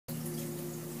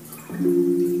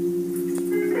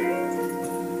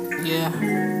Yeah.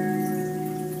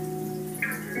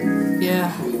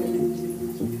 Yeah.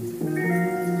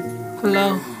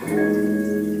 Hello.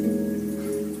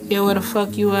 Yeah, where the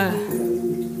fuck you at?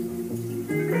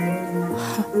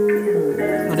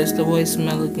 But it's the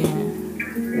voicemail again.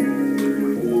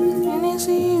 And it's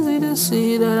easy to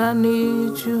see that I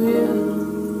need you here.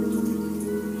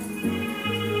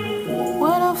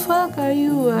 Where the fuck are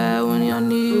you at when I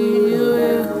need you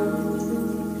here?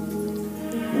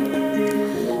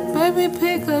 Baby,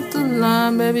 pick up the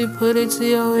line, baby, put it to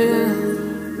your ear.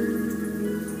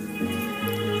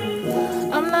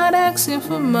 I'm not asking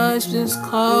for much, just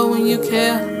call when you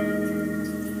care.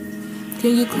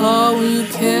 Can you call when you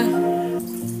care?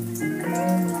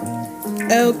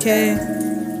 Okay.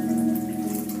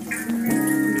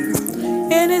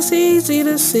 And it's easy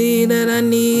to see that I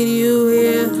need you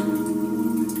here.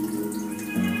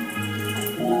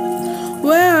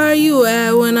 Where are you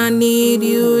at when I need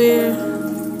you here?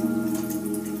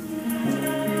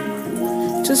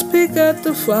 Just pick up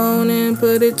the phone and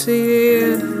put it to your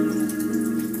ear.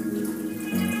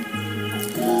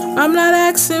 I'm not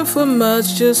asking for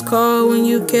much, just call when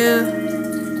you care.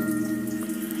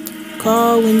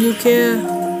 Call when you care.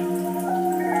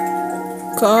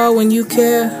 Call when you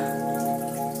care.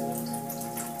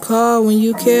 Call when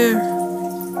you care.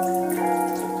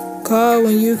 Call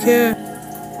when you care.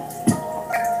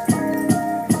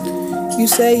 You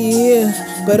say you're here,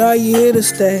 but are you here to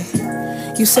stay?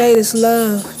 You say it's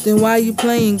love, then why you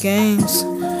playing games?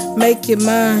 Make it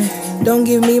mine, don't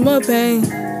give me more pain.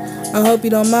 I hope you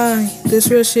don't mind, this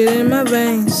real shit in my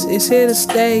veins. It's here to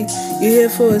stay, you're here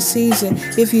for a season.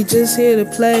 If you just here to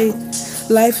play,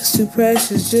 life is too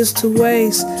precious just to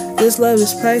waste. This love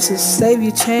is priceless, save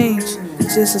your change.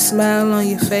 Just a smile on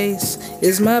your face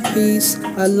is my peace.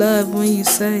 I love when you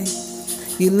say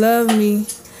you love me.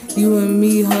 You and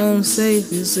me home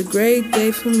safe. It's a great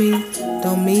day for me.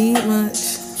 Don't mean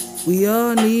much. We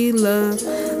all need love,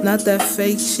 not that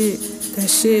fake shit. That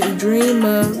shit we dream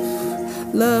of.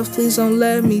 Love, please don't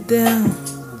let me down.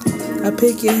 I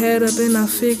pick your head up and I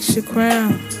fix your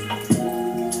crown.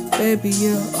 Baby,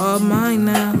 you're all mine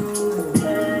now.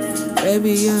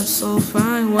 Baby, you're so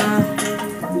fine. Wow.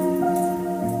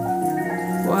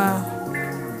 Wow.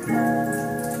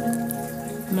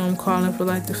 You know I'm calling for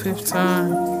like the 5th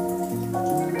time.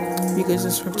 You can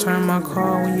just return my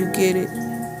call when you get it.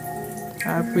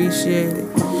 I appreciate it.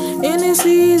 And it's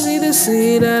easy to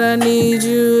see that I need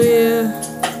you here.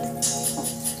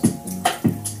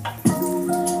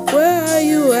 Where are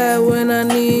you at when I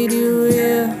need you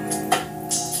here?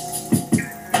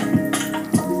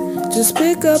 Just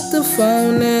pick up the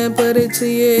phone and put it to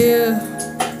your ear.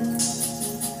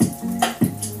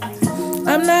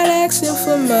 I'm not asking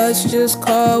for much, just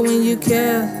call when you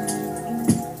care.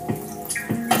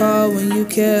 Call when you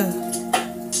care.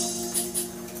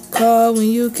 Call when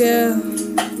you care.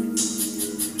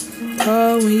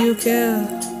 Call when you care.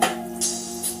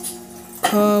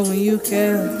 Call when you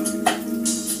care.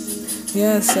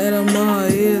 Yeah, I said I'm all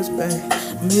ears, babe.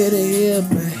 I'm here to hear,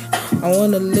 babe. I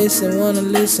wanna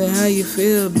listen how you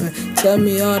feel, babe. Tell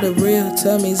me all the real,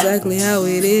 tell me exactly how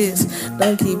it is.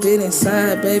 Don't keep it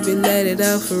inside, baby, let it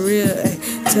out for real. Ay,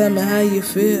 tell me how you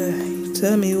feel,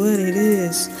 tell me what it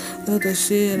is. Let the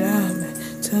shit out,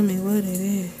 man. Tell me what it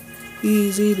is.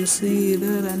 Easy to see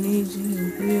that I need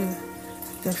you here.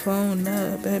 The phone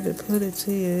up, baby, put it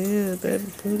to your ear, baby,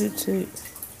 put it to you.